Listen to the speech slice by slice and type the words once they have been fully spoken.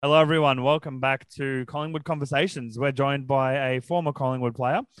Hello, everyone. Welcome back to Collingwood Conversations. We're joined by a former Collingwood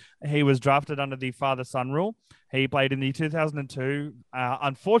player. He was drafted under the father-son rule. He played in the 2002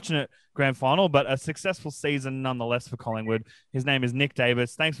 unfortunate grand final, but a successful season nonetheless for Collingwood. His name is Nick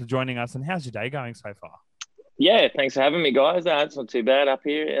Davis. Thanks for joining us. And how's your day going so far? Yeah, thanks for having me, guys. It's not too bad up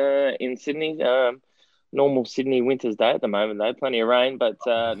here in Sydney. Normal Sydney winter's day at the moment, though. Plenty of rain, but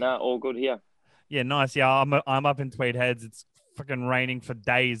no, all good here. Yeah, nice. Yeah, I'm up in Tweed Heads. It's freaking raining for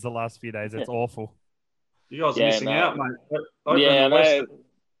days the last few days. It's awful. You guys are Yeah, missing out, no, mate. Over in yeah, the west,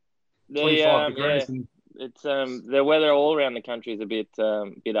 no, it's 25 degrees. And it's the weather all around the country is a bit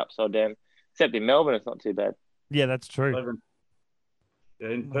upside down, except in Melbourne, it's not too bad. Yeah, that's true. over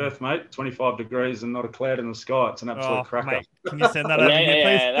in Perth, mate, 25 degrees and not a cloud in the sky. It's an absolute cracker. Mate, can you send that But over now, here,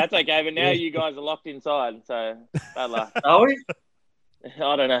 please? yeah, that's okay. But now Yeah. you guys are locked inside, so bad luck. Are we?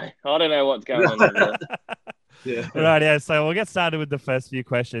 I don't know. I don't know what's going on over there. Yeah. Right, yeah. So we'll get started with the first few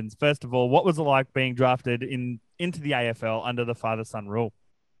questions. First of all, what was it like being drafted into the AFL under the father-son rule?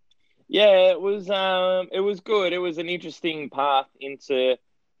 Yeah, it was good. It was an interesting path into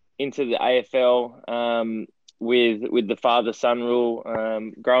the AFL with the father son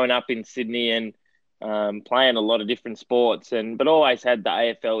rule. Growing up in Sydney and playing a lot of different sports, but always had the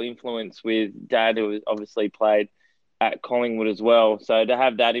AFL influence with dad, who obviously played at Collingwood as well. So to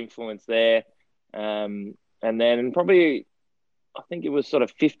have that influence there, and then probably I think it was sort of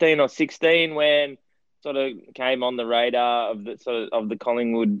 15 or 16 when sort of came on the radar of the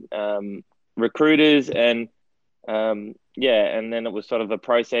Collingwood recruiters, and and then it was sort of a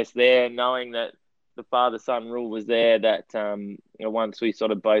process there, knowing that the father son rule was there. That once we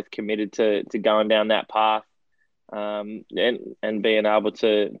sort of both committed to going down that path, and being able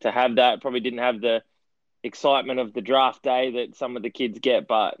to have that, probably didn't have the excitement of the draft day that some of the kids get,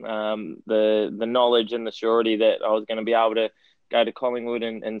 but the knowledge and the surety that I was going to be able to go to Collingwood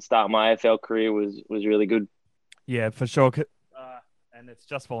and start my AFL career was really good. Yeah, for sure. And it's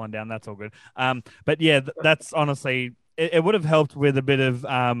just fallen down. That's all good. But yeah, that's honestly it would have helped with a bit of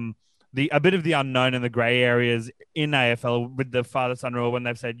the unknown and the grey areas in AFL with the father son rule when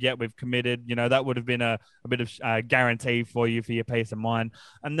they've said, yeah, we've committed. That would have been a bit of guarantee for you for your peace of mind.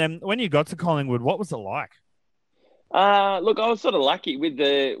 And then when you got to Collingwood, what was it like? Look, I was sort of lucky with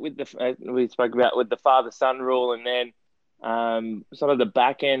the we spoke about with the father son rule, and then sort of the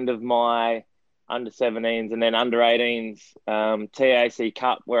back end of my under 17s and then under 18s TAC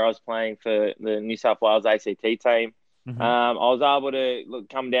Cup, where I was playing for the New South Wales ACT team. Mm-hmm. I was able to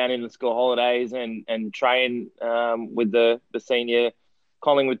come down in the school holidays and train with the senior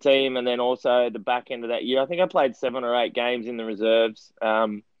Collingwood team, and then also the back end of that year, I think I played 7 or 8 games in the reserves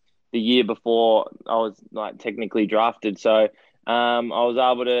the year before I was like technically drafted. So I was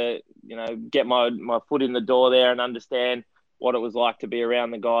able to get my foot in the door there and understand what it was like to be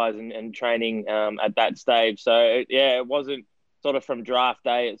around the guys and training at that stage. So yeah, it wasn't sort of from draft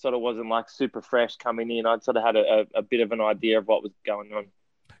day. It sort of wasn't like super fresh coming in. I'd sort of had a bit of an idea of what was going on.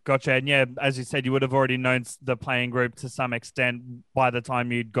 Gotcha. And yeah, as you said, you would have already known the playing group to some extent by the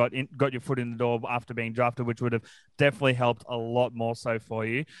time you'd got your foot in the door after being drafted, which would have definitely helped a lot more so for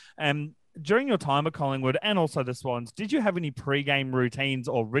you. And during your time at Collingwood and also the Swans, did you have any pre-game routines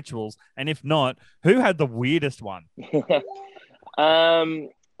or rituals? And if not, who had the weirdest one?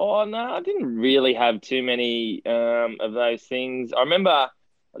 Oh no, I didn't really have too many of those things. I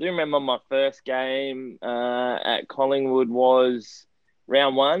do remember my first game at Collingwood was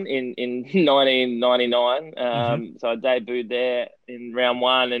round one in 1999. Mm-hmm. So I debuted there in round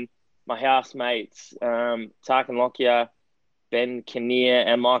one, and my housemates, Tarkin Lockyer, Ben Kinnear,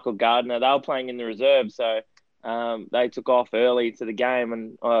 and Michael Gardner, they were playing in the reserve. So they took off early to the game,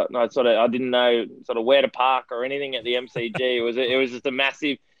 and I didn't know sort of where to park or anything at the MCG. It was just a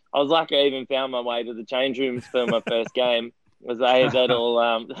massive. I was lucky I even found my way to the change rooms for my first game. Was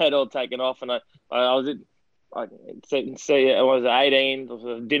they'd all taken off, and I was I see I was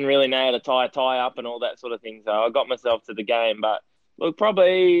 18, didn't really know how to tie a tie up and all that sort of thing. So I got myself to the game, but look,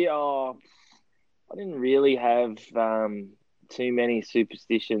 probably I didn't really have too many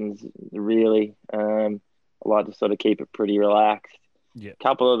superstitions really. I like to sort of keep it pretty relaxed. Yeah.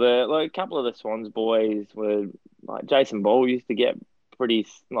 Couple of the Swans boys were like Jason Ball used to get pretty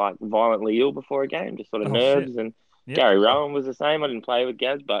like violently ill before a game, just sort of Oh, shit. nerves. And Yep. Gary Rowan was the same. I didn't play with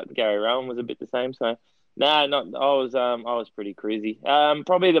Gaz, but Gary Rowan was a bit the same. So no, not I was pretty crazy.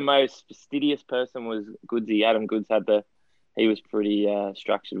 Probably the most fastidious person was Goodsy. Adam Goods he was pretty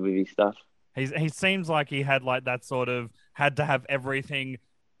structured with his stuff. He seems like he had like that sort of had to have everything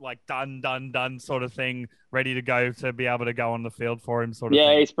like done sort of thing, ready to go to be able to go on the field for him sort of Yeah,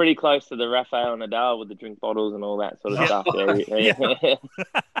 thing? he's pretty close to the Rafael Nadal with the drink bottles and all that sort of stuff. Yeah.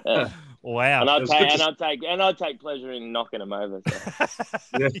 Yeah. Wow. And I'd take pleasure in knocking him over.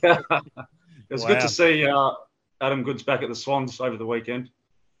 So. Yeah. It was good to see Adam Goodes back at the Swans over the weekend.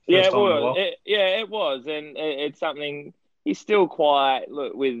 Yeah, it was. It was, and it's something. He's still quiet.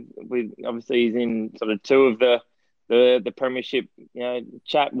 Look, with obviously he's in sort of two of the premiership,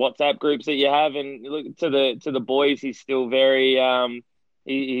 chat WhatsApp groups that you have, and look to the boys. He's still very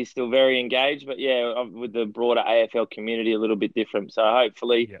he's still very engaged. But yeah, with the broader AFL community, a little bit different. So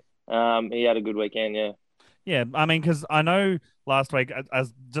hopefully, he had a good weekend. Yeah. Yeah, I mean, because I know last week,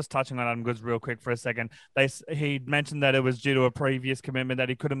 as just touching on Adam Goodes real quick for a second, he mentioned that it was due to a previous commitment that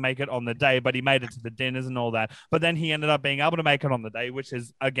he couldn't make it on the day, but he made it to the dinners and all that. But then he ended up being able to make it on the day, which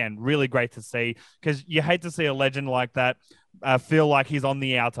is, again, really great to see, because you hate to see a legend like that feel like he's on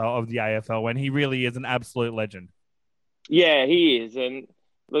the outer of the AFL when he really is an absolute legend. Yeah, he is. And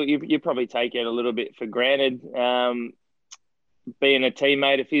look, you probably take it a little bit for granted. Being a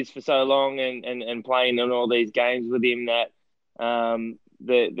teammate of his for so long and playing in all these games with him, that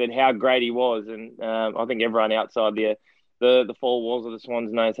how great he was, and I think everyone outside the four walls of the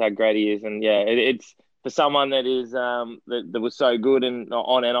Swans knows how great he is, and yeah, it's for someone that is that was so good and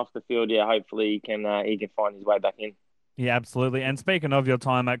on and off the field. Yeah, hopefully he can find his way back in. Yeah, absolutely. And speaking of your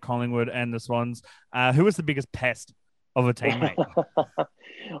time at Collingwood and the Swans, who was the biggest pest of a teammate?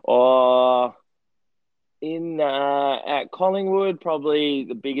 At Collingwood, probably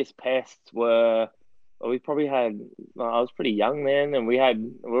the biggest pests were. Well, we probably had. I was pretty young then, and we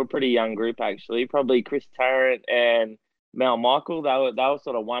were a pretty young group actually. Probably Chris Tarrant and Mal Michael. They were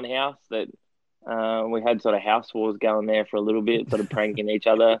sort of one house that we had sort of house wars going there for a little bit, sort of pranking each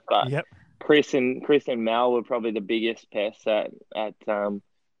other. But yep. Chris and Mal were probably the biggest pests at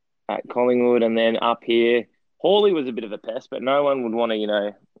Collingwood, and then up here, Hawley was a bit of a pest, but no one would want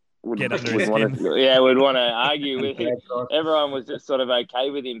to would want to argue with him. Everyone was just sort of okay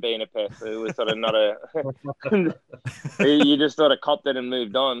with him being a pest. It was sort of not you just sort of copped it and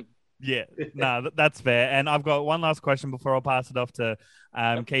moved on. Yeah, no, that's fair. And I've got one last question before I'll pass it off to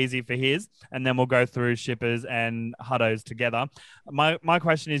Keezy for his, and then we'll go through Shippers and Huttos together. My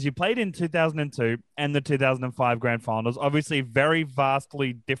question is, you played in 2002 and the 2005 grand finals, obviously very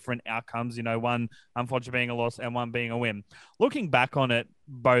vastly different outcomes, one unfortunately being a loss and one being a win. Looking back on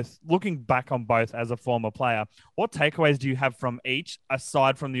both as a former player, what takeaways do you have from each,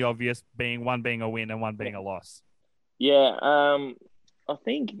 aside from the obvious being one being a win and one being a loss? Yeah, I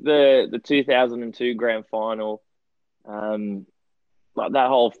think the 2002 grand final, like that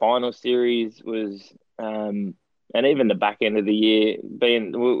whole final series was, and even the back end of the year, we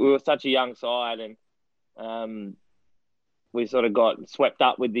were such a young side, and we sort of got swept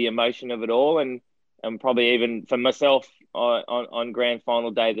up with the emotion of it all, and probably even for myself on grand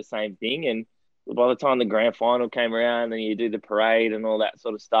final day, the same thing. And by the time the grand final came around and you do the parade and all that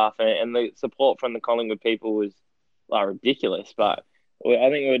sort of stuff, and the support from the Collingwood people was like ridiculous, but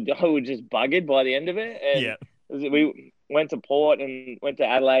I think we were just buggered by the end of it. And we went to Port and went to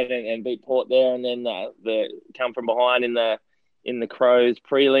Adelaide and beat Port there, and then the come from behind in the Crows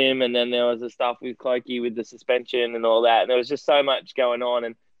prelim, and then there was the stuff with Clokey with the suspension and all that, and there was just so much going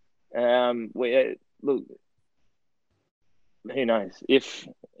on. And look, who knows? If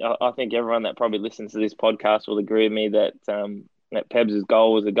I think everyone that probably listens to this podcast will agree with me that that Pebs'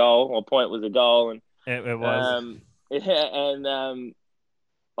 goal was a goal, or point was a goal, and it was.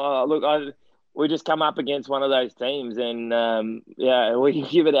 We just come up against one of those teams, and we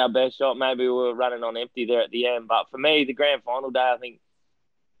give it our best shot. Maybe we were running on empty there at the end, but for me, the grand final day, I think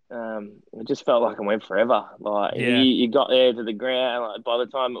it just felt like it went forever. Like you got there to the ground. Like, by the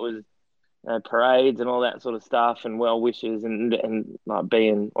time it was parades and all that sort of stuff, and well wishes, and like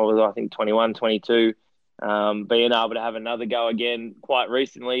being, what was I think 21, 22, being able to have another go again quite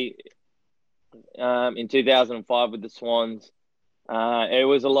recently. In 2005 with the Swans, it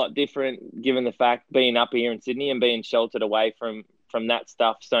was a lot different given the fact being up here in Sydney and being sheltered away from that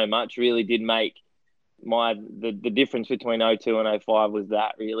stuff so much really did make the difference between 02 and 05 was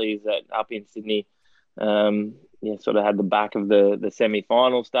that really is that up in Sydney, sort of had the back of the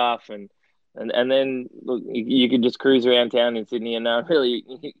semi-final stuff and then look, you could just cruise around town in Sydney and no one really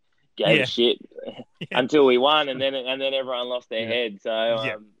gave a shit until we won, and then everyone lost their head.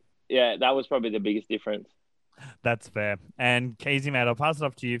 So that was probably the biggest difference. That's fair. And Keezy, mate, I'll pass it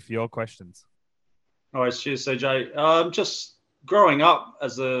off to you for your questions. All right, cheers, CJ. Just growing up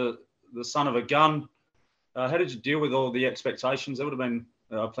as the son of a gun, how did you deal with all the expectations? There would have been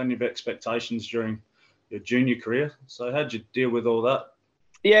plenty of expectations during your junior career. So how did you deal with all that?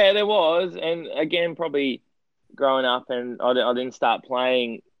 Yeah, there was, and again, probably growing up, and I didn't start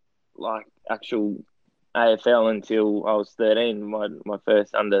playing like actual AFL until I was 13. My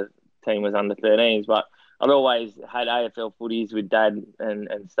first under team was under 13s, but I'd always had AFL footies with dad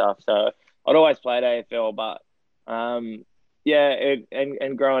and stuff. So I'd always played AFL, but yeah,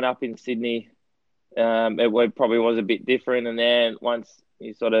 and growing up in Sydney, it probably was a bit different. And then once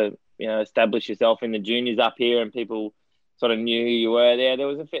you sort of establish yourself in the juniors up here, and people sort of knew who you were there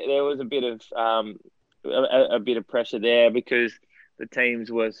was a bit of a bit of pressure there because the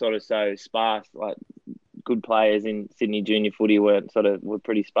teams were sort of so sparse. Like good players in Sydney junior footy were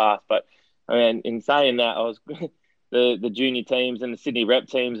pretty sparse. But I mean, in saying that, I was the junior teams and the Sydney rep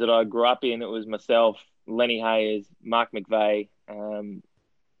teams that I grew up in. It was myself, Lenny Hayes, Mark McVeigh,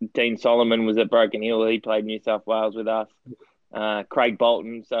 Dean Solomon was at Broken Hill. He played New South Wales with us. Craig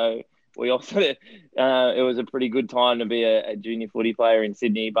Bolton. So we also it was a pretty good time to be a junior footy player in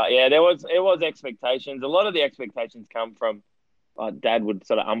Sydney. But yeah, it was expectations. A lot of the expectations come from Dad would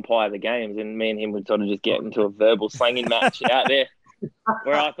sort of umpire the games, and me and him would sort of just get into a verbal slanging match out there,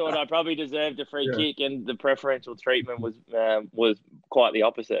 where I thought I probably deserved a free kick, and the preferential treatment was quite the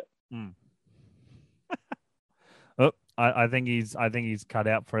opposite. Mm. Oh, I think he's cut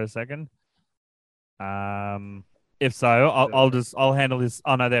out for a second. If so, I'll handle this.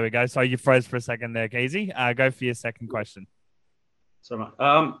 Oh no, there we go. So you froze for a second there, Keezy. Go for your second question. So,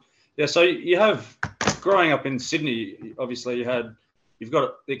 yeah. So you have growing up in Sydney. Obviously, you've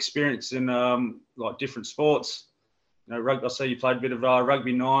got the experience in like different sports. You know, rugby. I see you played a bit of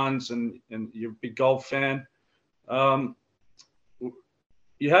rugby nines, and you're a big golf fan.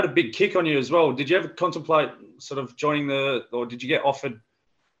 You had a big kick on you as well. Did you ever contemplate sort of joining or did you get offered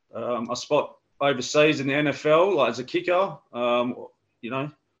a spot overseas in the NFL, like as a kicker?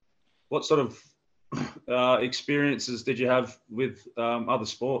 What sort of experiences did you have with other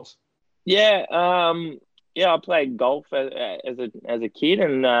sports? Yeah, I played golf as a kid,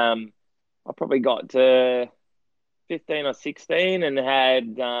 and I probably got to 15 or 16 and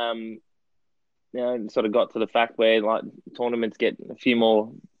had sort of got to the fact where like tournaments get a few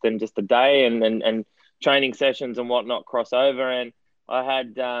more than just a day, and training sessions and whatnot cross over, and I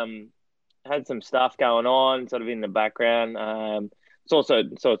had some stuff going on sort of in the background. It's also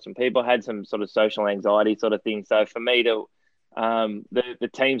sort of some people had some sort of social anxiety sort of thing. So for me to the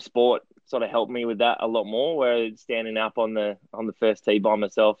team sport sort of helped me with that a lot more, where standing up on the first tee by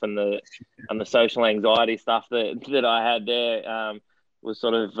myself and the social anxiety stuff that I had there was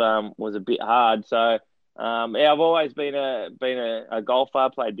sort of was a bit hard. So I've always been a golfer. I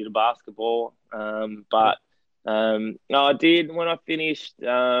played a bit of basketball, but I did when I finished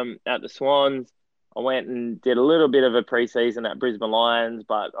at the Swans. I went and did a little bit of a pre-season at Brisbane Lions,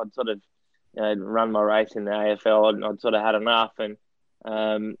 but I'd sort of run my race in the AFL, and I'd sort of had enough. And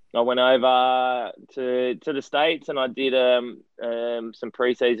I went over to the States, and I did some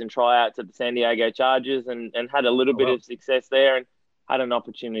pre-season tryouts at the San Diego Chargers, and had a little bit of success there, and had an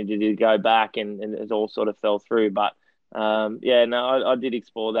opportunity to go back, and it all sort of fell through. But I did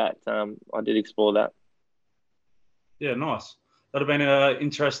explore that. Yeah, nice. That'd have been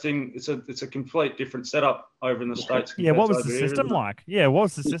interesting. It's a complete different setup over in the States. Yeah, what was the system like? Yeah, what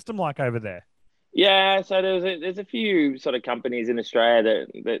was the system like over there? Yeah, so there's a few sort of companies in Australia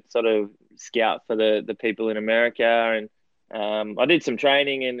that sort of scout for the people in America, and I did some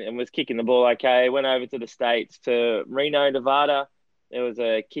training and was kicking the ball okay. Went over to the States to Reno, Nevada. There was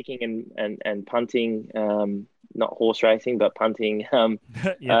a kicking and punting, not horse racing, but punting camp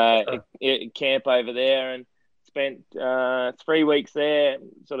over there, and spent 3 weeks there,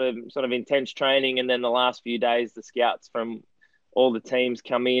 sort of intense training, and then the last few days, the scouts from all the teams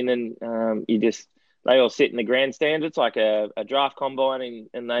come in, and they all sit in the grandstand. It's like a draft combine,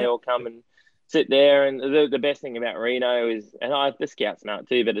 and they all come and sit there. And the best thing about Reno is, and the scouts know it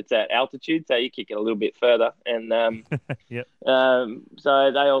too, but it's at altitude, so you kick it a little bit further. And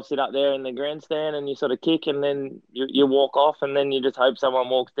so they all sit up there in the grandstand, and you sort of kick, and then you walk off, and then you just hope someone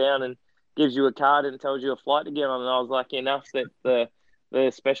walks down and gives you a card and tells you a flight to get on. And I was lucky enough that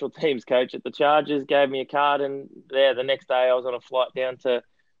the special teams coach at the Chargers gave me a card, and the next day I was on a flight down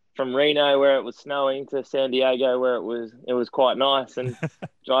from Reno, where it was snowing, to San Diego, where it was quite nice, and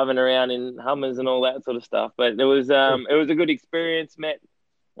driving around in Hummers and all that sort of stuff. But it was a good experience. Met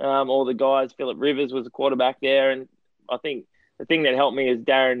all the guys. Philip Rivers was a quarterback there, and I think the thing that helped me is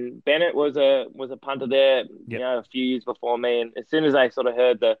Darren Bennett was a punter there, a few years before me. And as soon as they sort of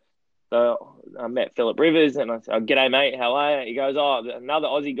heard I met Philip Rivers, and I said, "Oh, g'day, mate. How are you?" He goes, "Oh, another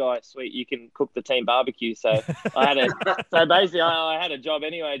Aussie guy. Sweet, you can cook the team barbecue." So basically I had a job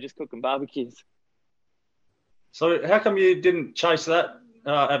anyway, just cooking barbecues. So how come you didn't chase that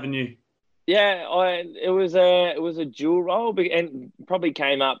avenue? Yeah, it was a dual role, and probably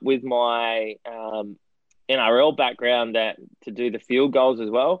came up with my NRL background to do the field goals as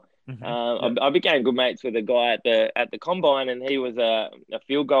well. Mm-hmm. I became good mates with a guy at the combine, and he was a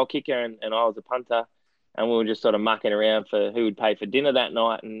field goal kicker, and I was a punter, and we were just sort of mucking around for who would pay for dinner that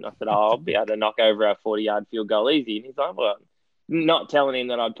night. And I said, "Oh, I'll be able to knock over a 40-yard field goal easy." And he's like, "Well," not telling him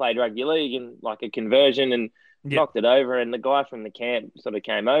that I'd played rugby league and like a conversion, and knocked it over. And the guy from the camp sort of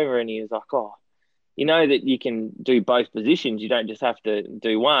came over, and he was like, "Oh, you know that you can do both positions. You don't just have to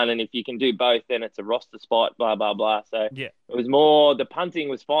do one. And if you can do both, then it's a roster spot, blah, blah, blah." So it was more, the punting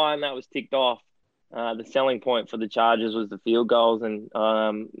was fine. That was ticked off. The selling point for the Chargers was the field goals. And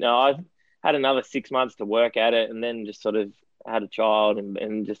I had another 6 months to work at it, and then just sort of had a child,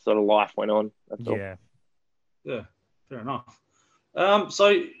 and just sort of life went on. That's all. Yeah, fair enough.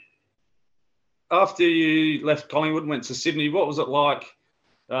 So after you left Collingwood, went to Sydney, what was it like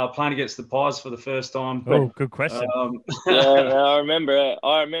playing against the Pies for the first time? Oh, good question. I remember it.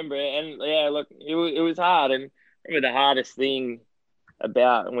 And yeah, look, it was hard. And probably the hardest thing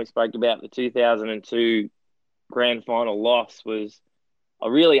about, and we spoke about the 2002 grand final loss, was I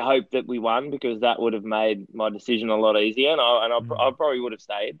really hoped that we won, because that would have made my decision a lot easier, and I probably would have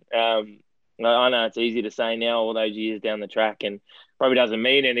stayed. I know it's easy to say now, all those years down the track, and probably doesn't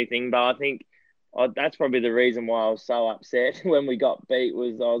mean anything, but I think that's probably the reason why I was so upset when we got beat.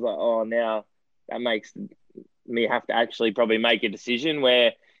 Was I was like, oh, now that makes me have to actually probably make a decision,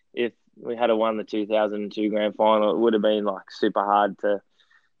 where if we had won the 2002 grand final, it would have been like super hard to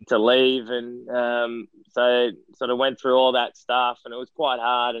leave. And so sort of went through all that stuff, and it was quite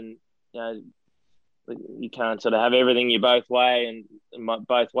hard. And you can't sort of have everything your both ways. And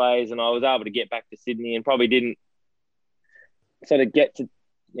I was able to get back to Sydney, and probably didn't sort of get to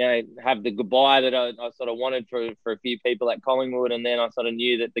have the goodbye that I sort of wanted for a few people at Collingwood. And then I sort of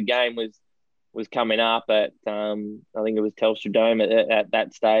knew that the game was coming up at I think it was Telstra Dome at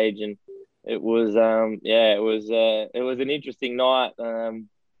that stage, and it was it was an interesting night.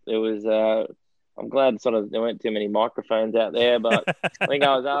 I'm glad sort of there weren't too many microphones out there, but I think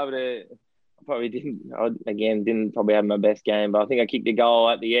I was able to. I didn't probably have my best game, but I think I kicked a goal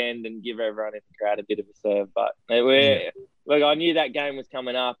at the end and give everyone in the crowd a bit of a serve. But look, I knew that game was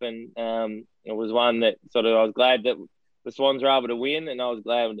coming up, and it was one that sort of I was glad that the Swans were able to win, and I was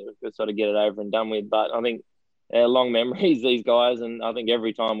glad that we could sort of get it over and done with. But I think long memories, these guys, and I think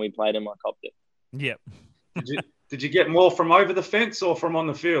every time we played them, I copped it. Yep. Did you get more from over the fence or from on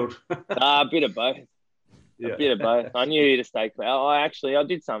the field? A bit of both. A bit of both. I knew to stay clear. I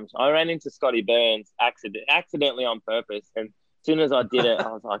did some. I ran into Scotty Burns accidentally on purpose, and as soon as I did it,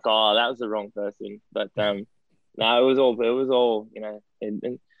 I was like, "Oh, that was the wrong person." But no, it was all it was all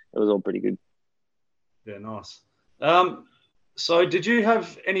pretty good. Yeah, nice. So did you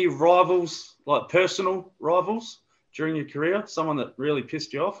have any rivals, like personal rivals, during your career? Someone that really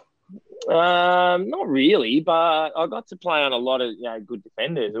pissed you off? Not really, but I got to play on a lot of good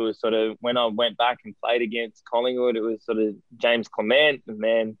defenders. It was sort of, when I went back and played against Collingwood, it was sort of James Clement, and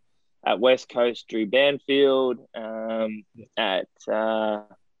then at West Coast, Drew Banfield. At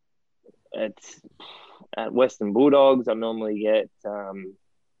Western Bulldogs, I normally get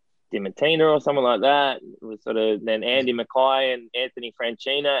Dimatina or someone like that. It was sort of then Andy Mackay and Anthony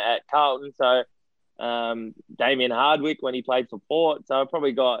Franchina at Carlton. So Damien Hardwick when he played for Port. So I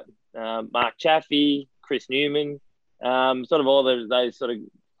probably got Mark Chaffee, Chris Newman, sort of all those sort of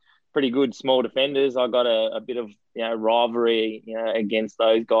pretty good small defenders. I got a bit of rivalry against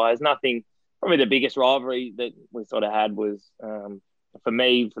those guys. Nothing. Probably the biggest rivalry that we sort of had was for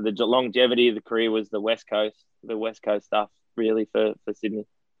me, for the longevity of the career, was the West Coast stuff really for Sydney.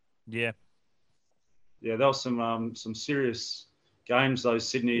 Yeah, there was some serious games, those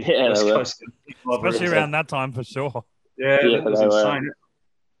Sydney West Coast, especially around that time for sure. Yeah, that was insane.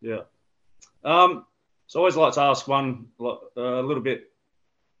 Yeah. So I always like to ask a little bit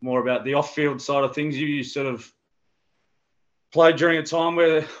more about the off-field side of things. You sort of played during a time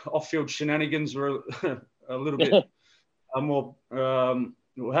where off-field shenanigans were a little bit more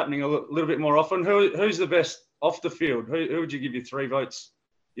happening a little bit more often. Who's the best off the field? Who would you give your 3 votes?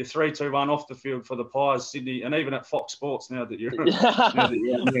 Your 3-2-1 off the field for the Pies, Sydney, and even at Fox Sports now that you're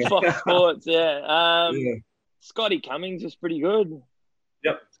Fox Sports, Scotty Cummings was pretty good.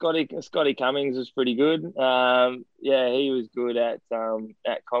 Yep. Scotty Cummings was pretty good. He was good at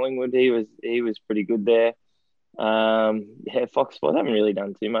Collingwood. He was pretty good there. Fox Sports. I haven't really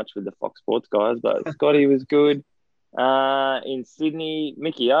done too much with the Fox Sports guys, but Scotty was good. In Sydney,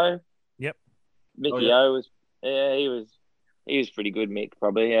 Mickey O. Yep. Mickey O was he was pretty good, Mick,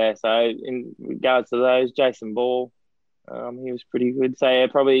 probably. Yeah. So in regards to those, Jason Ball, He was pretty good. So yeah,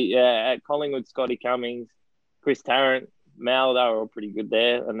 probably at Collingwood, Scotty Cummings, Chris Tarrant, Mal, they were all pretty good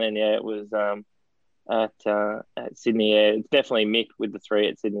there. And then it was at Sydney. Yeah, it's definitely Mick with the 3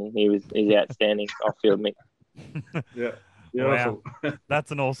 at Sydney. He's outstanding off field, Mick. Yeah. Wow.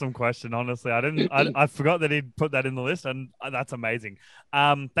 That's an awesome question. Honestly, I forgot that he'd put that in the list, and that's amazing.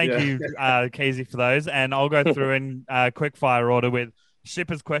 Thank you, Keezy, for those. And I'll go through in quick fire order with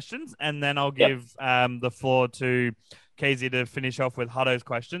Shipper's questions, and then I'll give the floor to Keezy to finish off with Hutto's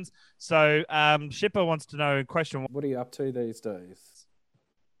questions. So Shipper wants to know question 1. What are you up to these days?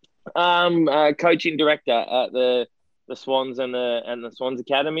 Coaching director at the Swans and the Swans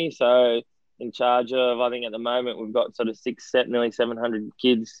Academy. So in charge of, I think at the moment we've got sort of nearly 700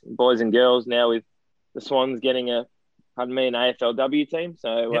 kids, boys and girls now, with the Swans getting an AFLW team.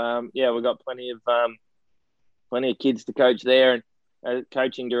 So we've got plenty of kids to coach there, and a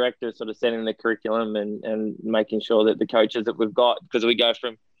coaching director sort of setting the curriculum and making sure that the coaches that we've got, because we go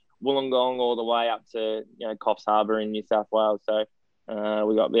from Wollongong all the way up to Coffs Harbour in New South Wales. So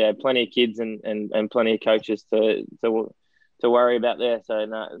we got plenty of kids and plenty of coaches to worry about there. So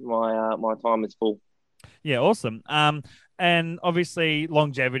my time is full. Yeah, awesome. And obviously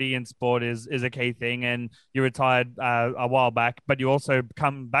longevity in sport is a key thing. And you retired a while back, but you also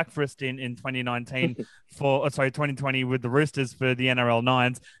come back for a stint in 2019 2020 with the Roosters for the NRL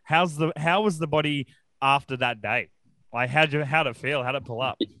Nines. How was the body after that day? Like how'd it feel? How'd it pull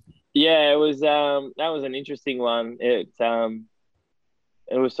up? Yeah, it was that was an interesting one. It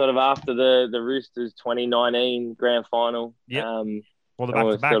was sort of after the Roosters 2019 grand final. Yeah. Well, the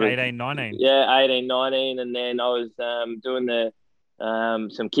back-to-back, 18-19. Yeah, 18-19. And then I was doing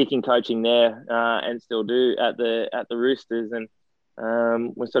some kicking coaching there and still do at the Roosters. And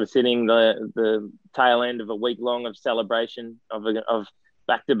we're sort of sitting the tail end of a week long of celebration of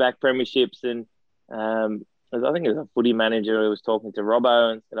back-to-back premierships. And I think it was a footy manager who was talking to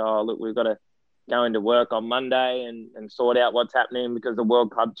Robbo and said, "Oh, look, we've got to go into work on Monday and sort out what's happening," because the World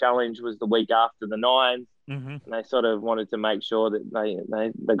Club Challenge was the week after the Nines. Mm-hmm. And they sort of wanted to make sure that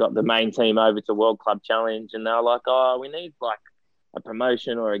they got the main team over to World Club Challenge. And they were like, "Oh, we need like a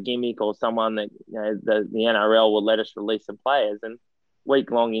promotion or a gimmick or someone that the NRL will let us release some players." And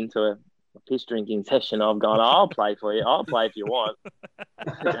week long into a piss drinking session, I've gone, "I'll play for you. I'll play if you want."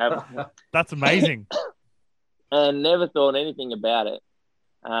 That's amazing. And never thought anything about it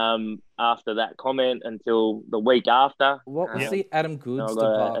after that comment until the week after. What was the Adam Goodes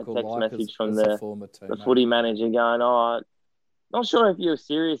debacle a text like message as from a former teammate? the footy manager going, "Oh, not sure if you were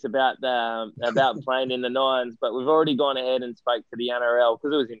serious about playing in the Nines, but we've already gone ahead and spoke to the NRL,"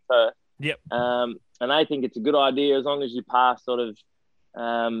 because it was in Perth. Yep. And I think it's a good idea as long as you pass sort of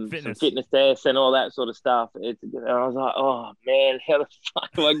some fitness tests and all that sort of stuff. And I was like, "Oh man, how the fuck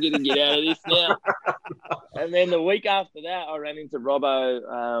am I going to get out of this now?" And then the week after that, I ran into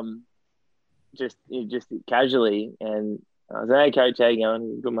Robbo just casually, and I was like, "Hey coach, how you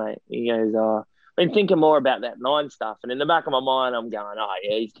going?" "Good mate." He goes, "I've been thinking more about that Nine stuff." And in the back of my mind, I'm going, "Oh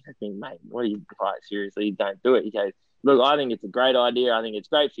yeah, he's going to think, mate, what are you quite seriously? Don't do it." He goes, "Look, I think it's a great idea. I think it's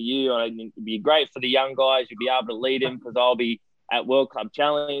great for you. I think it'd be great for the young guys. You'll be able to lead them because I'll be at World Club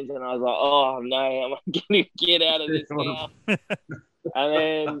Challenge." And I was like, "Oh no, I'm going to get out of this now." And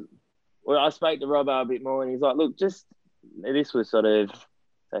then I spoke to Robbo a bit more, and he's like, "Look, this was sort of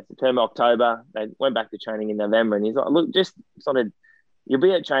September, October. They went back to training in November." And he's like, "Look, just sort of, you'll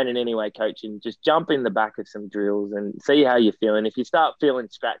be at training anyway, coaching. Just jump in the back of some drills and see how you're feeling. If you start feeling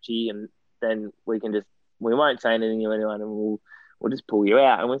scratchy, and then we won't say anything to anyone, and we'll just pull you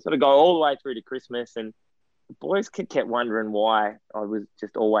out." And we sort of go all the way through to Christmas, and the boys kept wondering why I was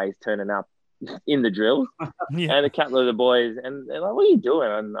just always turning up in the drills. Yeah. And a couple of the boys, and they're like, "What are you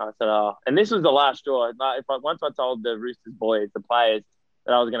doing?" And I said, "Oh," and this was the last straw. Like, once I told the Roosters boys, the players,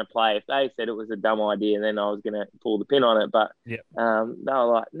 that I was going to play, if they said it was a dumb idea, then I was going to pull the pin on it. But they were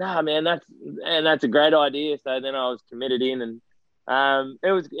like, "Nah, man, that's a great idea." So then I was committed in, and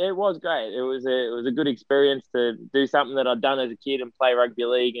it was great. It was a good experience to do something that I'd done as a kid and play rugby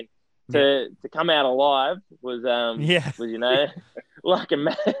league, and to come out alive was like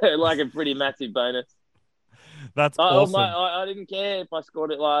a pretty massive bonus. That's awesome. I didn't care if I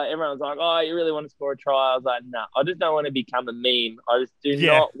scored it. Like, everyone was like, "Oh, you really want to score a try?" I was like, "No, I just don't want to become a meme. I just do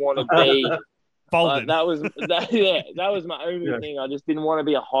not want to be folded." That was my only thing. I just didn't want to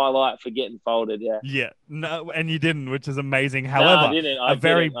be a highlight for getting folded. Yeah. No, and you didn't, which is amazing. However, I didn't.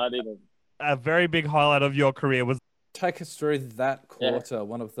 A very big highlight of your career was. Take us through that quarter,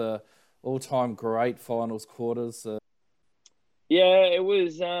 one of the all-time great finals quarters. Yeah, it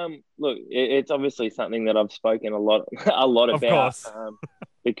was. Look, it's obviously something that I've spoken a lot about. Of course.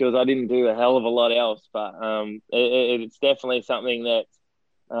 because I didn't do a hell of a lot else. But it's definitely something that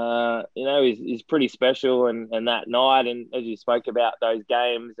is pretty special. And that night, and as you spoke about those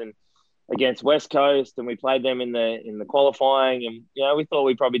games and against West Coast, and we played them in the qualifying, and we thought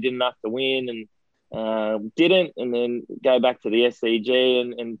we probably did enough to win, and didn't, and then go back to the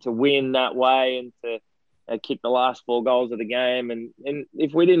SCG and to win that way, and to kick the last 4 goals of the game, and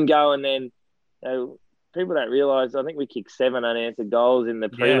if we didn't go, and then people don't realise, I think we kicked 7 unanswered goals in the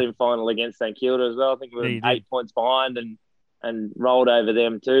prelim final against St Kilda as well. I think we were 8 points behind and rolled over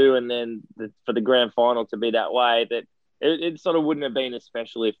them too, and then for the grand final to be that way, that it sort of wouldn't have been as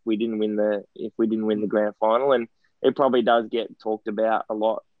special if we didn't win the grand final, and it probably does get talked about a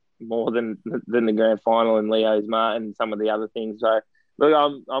lot more than the grand final and Leo's Martin and some of the other things. So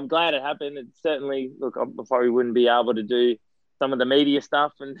look, I'm glad it happened. It certainly, look, I probably wouldn't be able to do some of the media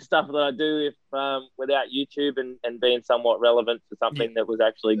stuff and stuff that I do if without YouTube and being somewhat relevant to something that was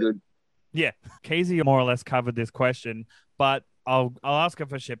actually good. Yeah, Casey more or less covered this question, but I'll ask it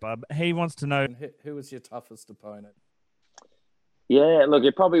for Shipper. He wants to know, who was your toughest opponent? Yeah, look,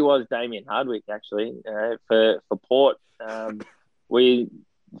 it probably was Damien Hardwick, actually, for Port. We,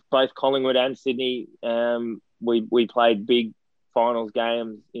 both Collingwood and Sydney, we played big finals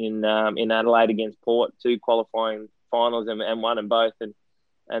games in Adelaide against Port, 2 qualifying finals, and won them both.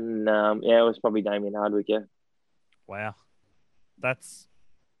 And it was probably Damien Hardwick, yeah. Wow. That's...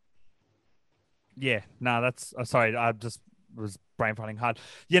 Yeah, no, that's... sorry, I just was brain farting hard.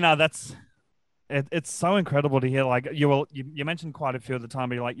 That's... It's so incredible to hear. Like you mentioned quite a few at the time,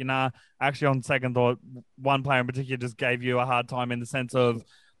 but you're like, actually on second thought, one player in particular just gave you a hard time in the sense of,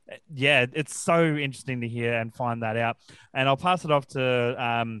 it's so interesting to hear and find that out. And I'll pass it off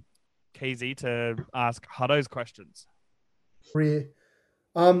to Keezy to ask Hutto's questions.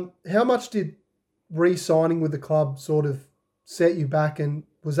 How much did re-signing with the club sort of set you back, and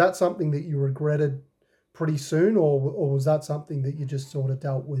was that something that you regretted pretty soon, or was that something that you just sort of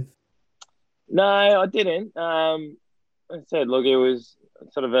dealt with? No, I didn't. I said, look, it was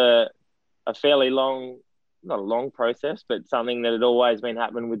sort of a fairly long, not a long process, but something that had always been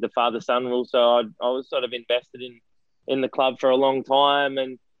happening with the father-son rule. So I was sort of invested in the club for a long time,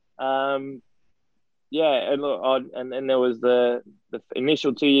 and and look, and there was the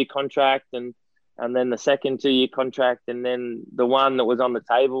initial 2-year contract, and then the second 2-year contract, and then the one that was on the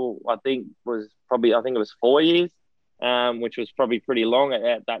table, I think it was 4 years. Which was probably pretty long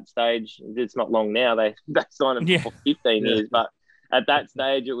at that stage. It's not long now. They signed him for 15 years, but at that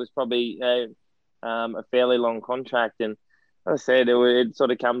stage it was probably a fairly long contract. And as I said, it sort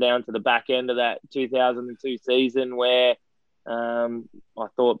of come down to the back end of that 2002 season where I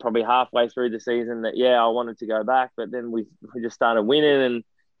thought probably halfway through the season that, I wanted to go back, but then we just started winning,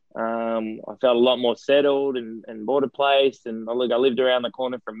 and I felt a lot more settled and bought a place. And I lived around the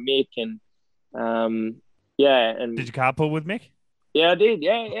corner from Mick, and and did you carpool with Mick? Yeah, I did.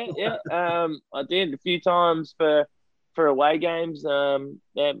 Yeah. I did a few times for away games.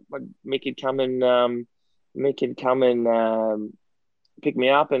 Mick had come and pick me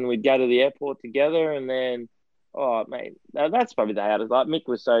up, and we'd go to the airport together. And then, that's probably the hardest. Like, Mick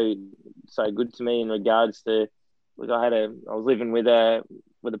was so good to me in regards to, look, I was living with a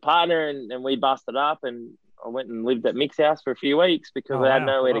partner, and we busted up, and I went and lived at Mick's house for a few weeks because I had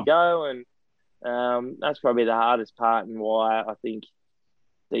nowhere to go, and that's probably the hardest part, and why I think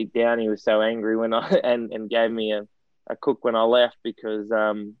deep down he was so angry when and gave me a cook when I left, because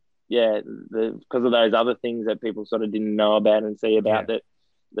because of those other things that people sort of didn't know about and see about that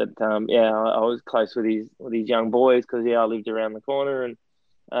I was close with these young boys because I lived around the corner, and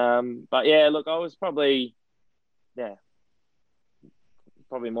look, I was probably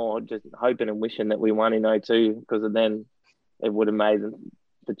more just hoping and wishing that we won in 2002, because then it would have made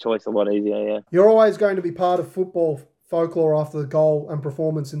the choice a lot easier. You're always going to be part of football folklore after the goal and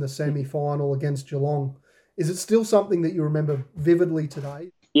performance in the semi-final against Geelong. Is it still something that you remember vividly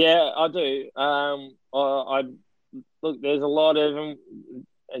today? Yeah, I do. I look, there's a lot of them.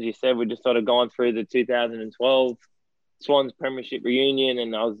 As you said, we just sort of gone through the 2012 Swans Premiership reunion,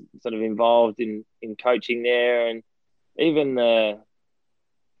 and I was sort of involved in coaching there, and even I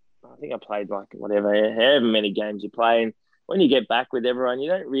think I played however many games you play, and when you get back with everyone, you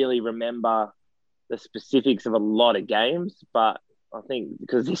don't really remember the specifics of a lot of games, but I think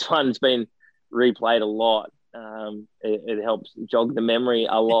because this one's been replayed a lot, it helps jog the memory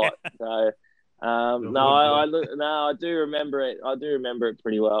a lot. So, I do remember it. I do remember it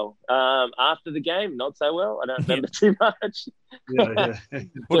pretty well. After the game, not so well. I don't remember too much. Well,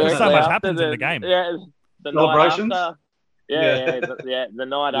 so much happens in the game. Yeah, the celebrations. Night after, The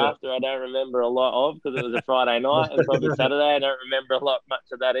night after, I don't remember a lot of because it was a Friday night and probably Saturday. I don't remember much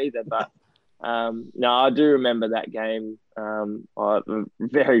of that either. But no, I do remember that game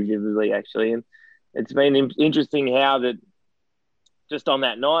very vividly, actually. And it's been interesting how that just on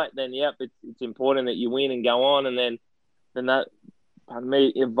that night, then, it's important that you win and go on. And then that,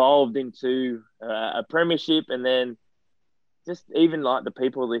 evolved into a premiership. And then just even like the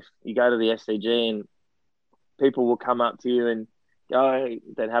people, if you go to the SCG and people will come up to you and go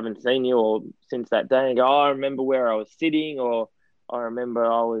that haven't seen you or since that day and go, I remember where I was sitting, or I remember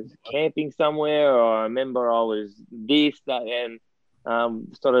I was camping somewhere, or I remember I was this, that, and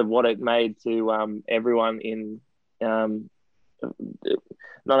sort of what it made to everyone in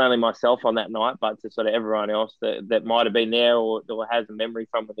not only myself on that night, but to sort of everyone else that might have been there or has a memory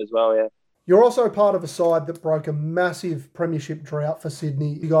from it as well, yeah. You're also part of a side that broke a massive premiership drought for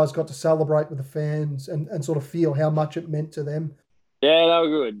Sydney. You guys got to celebrate with the fans and sort of feel how much it meant to them. Yeah, they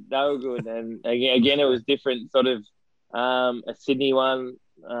were good. And again, it was different, sort of a Sydney one.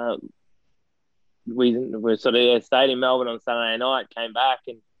 We sort of stayed in Melbourne on Saturday night, came back,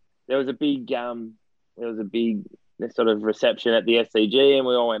 and there was a big sort of reception at the SCG, and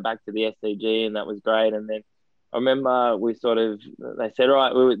we all went back to the SCG, and that was great. And then I remember they said,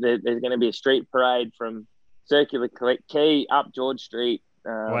 right, there's going to be a street parade from Circular Quay up George Street.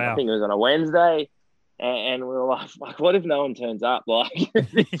 Wow. I think it was on a Wednesday. And we were like, what if no one turns up? Like, this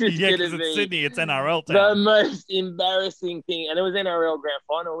is because it's Sydney, it's NRL the town. most embarrassing thing. And it was NRL Grand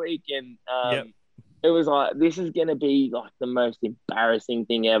Final week. And it was like, this is going to be like the most embarrassing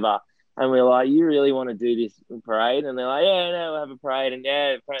thing ever. And we were like, you really want to do this parade? And they're like, yeah, no, we'll have a parade. And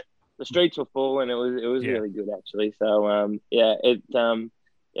the streets were full, and it was really good, actually. So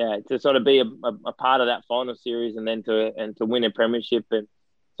to sort of be a part of that final series, and then to win a premiership and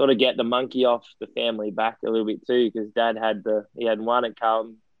sort of get the monkey off the family back a little bit too, because Dad had one at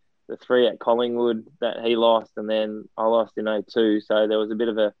Carlton, the 3 at Collingwood that he lost, and then I lost in 2002. So there was a bit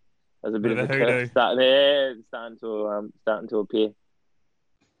of a curse starting to appear.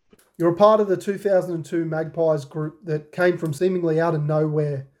 You're a part of the 2002 Magpies group that came from seemingly out of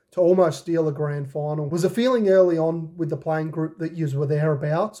nowhere to almost steal a grand final. Was the feeling early on with the playing group that you were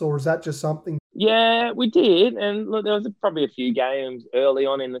thereabouts, or is that just something? Yeah, we did. And look, there was probably a few games early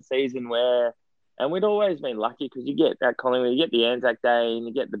on in the season and we'd always been lucky because you get that Collingwood, you get the Anzac Day, and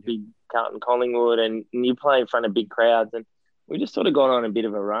you get the big Carlton Collingwood, and you play in front of big crowds. And we just sort of got on a bit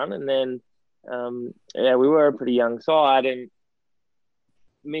of a run. And then, we were a pretty young side, and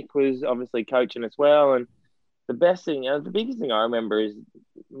Mick was obviously coaching as well. And the biggest thing I remember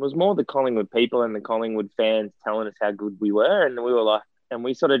was more the Collingwood people and the Collingwood fans telling us how good we were. And we were like, and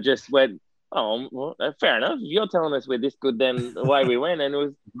we sort of just went, oh, well, fair enough. If you're telling us we're this good, then away we went. And it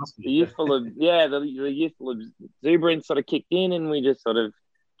was the youthful exuberance sort of kicked in, and we just sort of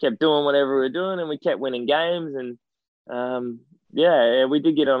kept doing whatever we were doing, and we kept winning games. And we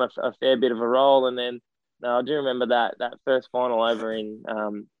did get on a fair bit of a roll. And then I do remember that first final over in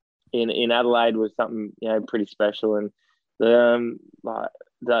Adelaide was something pretty special, and the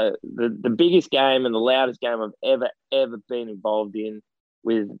biggest game and the loudest game I've ever been involved in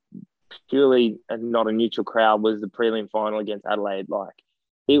with purely not a neutral crowd was the prelim final against Adelaide.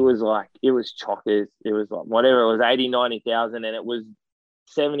 It was chockers. It was like whatever, it was 80,000-90,000, and it was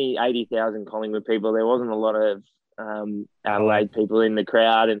 70,000-80,000 Collingwood people. There wasn't a lot of Adelaide people in the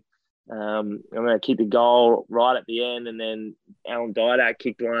crowd, and I'm going to kick the goal right at the end, and then Alan Didak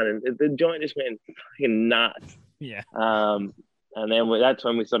kicked one, and the joint just went fucking nuts. Yeah. And then that's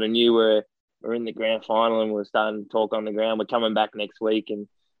when we sort of knew we're in the grand final, and we're starting to talk on the ground. We're coming back next week,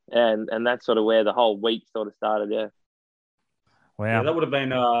 and that's sort of where the whole week sort of started. Yeah. Wow. Yeah, that would have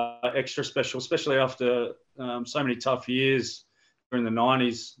been extra special, especially after so many tough years during the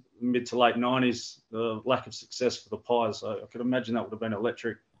 90s, mid to late 90s, the lack of success for the Pies. So I could imagine that would have been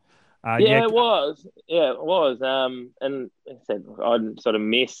electric. It was. Yeah, it was. And I said I'd sort of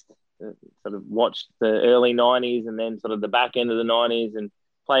watched the early 90s and then sort of the back end of the 90s, and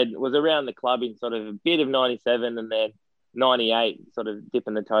was around the club in sort of a bit of 97 and then 98, sort of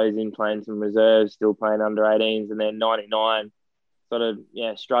dipping the toes in, playing some reserves, still playing under 18s, and then 99, sort of,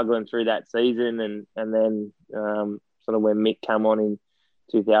 struggling through that season. And then sort of when Mick came on in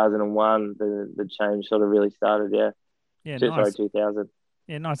 2001, the change sort of really started, nice. Sorry, 2000.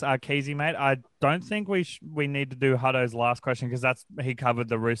 Yeah, nice. Keezy, mate. I don't think we need to do Hutto's last question because he covered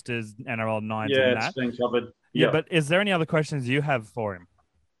the Roosters, NRL 9s and that. Yeah, it's been covered. Yeah, but is there any other questions you have for him?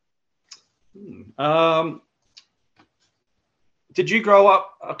 Did you grow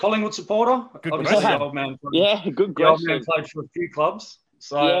up a Collingwood supporter? Good Obviously, question. the old man. Yeah, good question. The old man played for a few clubs.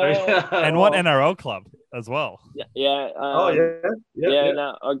 So Yeah. And what NRL club as well? Yeah. yeah.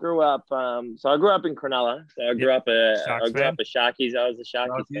 No, I grew up. So I grew up in Cronulla. So I grew up Sharks I grew fan? up a Sharkies. I was a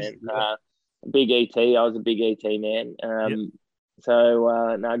Sharkies fan. Yeah. Big ET. I was a big ET man.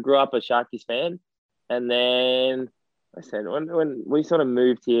 So no, I grew up a Sharkies fan, and then I said when we sort of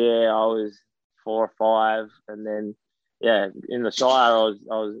moved here, I was 4 or 5, and then in the Shire, I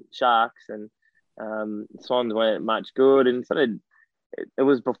was Sharks, and Swans weren't much good, and sort of it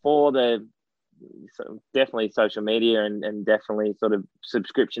was before the definitely social media and definitely sort of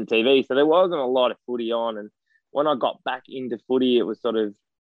subscription TV. So there wasn't a lot of footy on. And when I got back into footy, it was sort of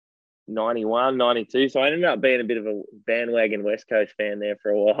 91, 92. So I ended up being a bit of a bandwagon West Coast fan there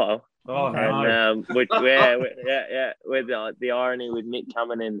for a while. Oh, Okay. no. And with the irony with Mick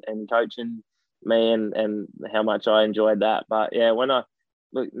coming in and coaching me and how much I enjoyed that. But yeah,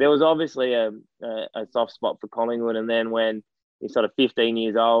 there was obviously a soft spot for Collingwood, and then when you're sort of 15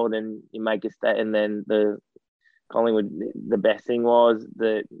 years old and you make a stat, and then the Collingwood, the best thing was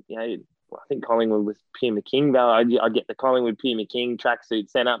that, I think Collingwood was Pierre McKing. I get the Collingwood Pierre McKing tracksuit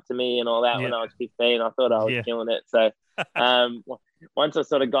sent up to me and all that when I was 15. I thought I was killing it. So once I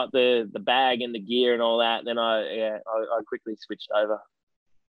sort of got the bag and the gear and all that, then I quickly switched over.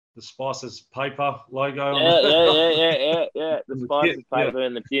 The Spices paper logo. Yeah. The Spices paper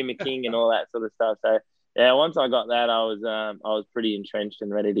and the Pierre McKing and all that sort of stuff. So yeah, once I got that, I was pretty entrenched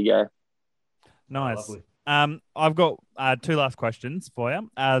and ready to go. Nice. Lovely. I've got 2 last questions for you.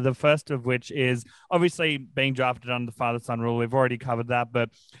 The first of which is obviously being drafted under the father-son rule. We've already covered that, but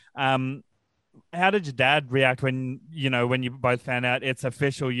how did your dad react when you both found out it's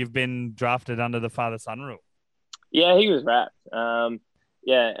official, you've been drafted under the father-son rule? Yeah, he was wrapped.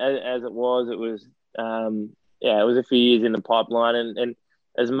 As it was it was a few years in the pipeline, and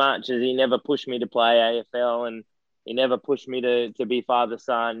as much as he never pushed me to play AFL and he never pushed me to be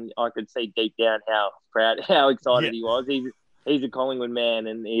father-son, I could see deep down how excited he was. He's a Collingwood man,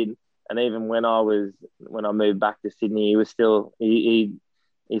 and even when I moved back to Sydney, he was still he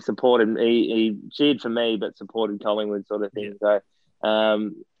supported me. He cheered for me, but supported Collingwood sort of thing. So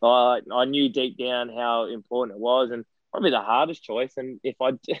I knew deep down how important it was, and probably the hardest choice. And if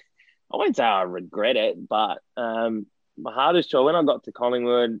I won't say I regret it, but my hardest choice when I got to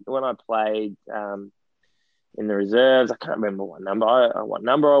Collingwood, when I played in the reserves, I can't remember what number I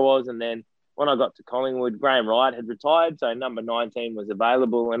was, and then when I got to Collingwood, Graham Wright had retired, so number 19 was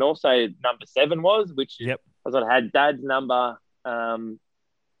available, and also number 7 was, which I sort of had Dad's number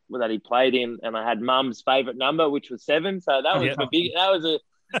that he played in, and I had Mum's favourite number, which was 7. So that was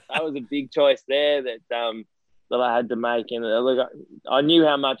a big choice there that I had to make. And look, I knew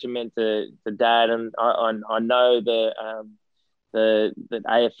how much it meant to Dad, and I know that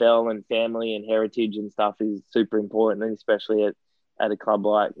AFL and family and heritage and stuff is super important, and especially at a club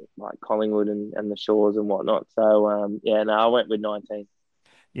like Collingwood and the Shores and whatnot. So I went with 19.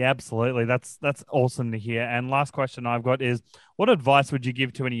 Yeah, absolutely. That's awesome to hear. And last question I've got is, what advice would you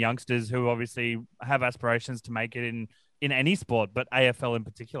give to any youngsters who obviously have aspirations to make it in any sport, but AFL in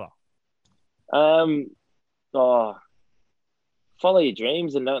particular? Follow your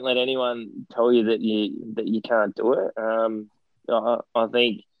dreams and don't let anyone tell you that you can't do it. I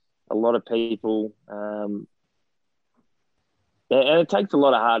think a lot of people, and it takes a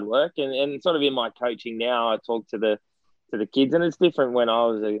lot of hard work. And sort of in my coaching now, I talk to the kids, and it's different when I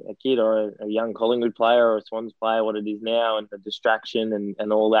was a kid or a young Collingwood player or a Swans player, what it is now, and the distraction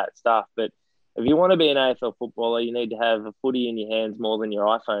and all that stuff. But if you want to be an AFL footballer, you need to have a footy in your hands more than your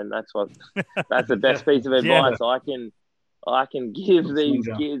iPhone. That's the best piece of advice I can give these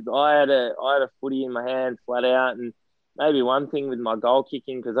kids. I had a footy in my hand flat out, and maybe one thing with my goal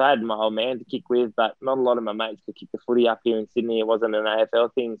kicking, because I had my old man to kick with, but not a lot of my mates could kick the footy up here in Sydney. It wasn't an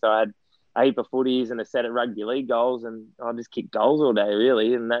AFL thing, so I had a heap of footies and a set of rugby league goals, and I just kicked goals all day,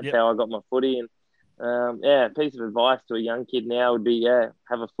 really, and that's how I got my footy. And a piece of advice to a young kid now would be,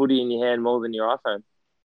 have a footy in your hand more than your iPhone.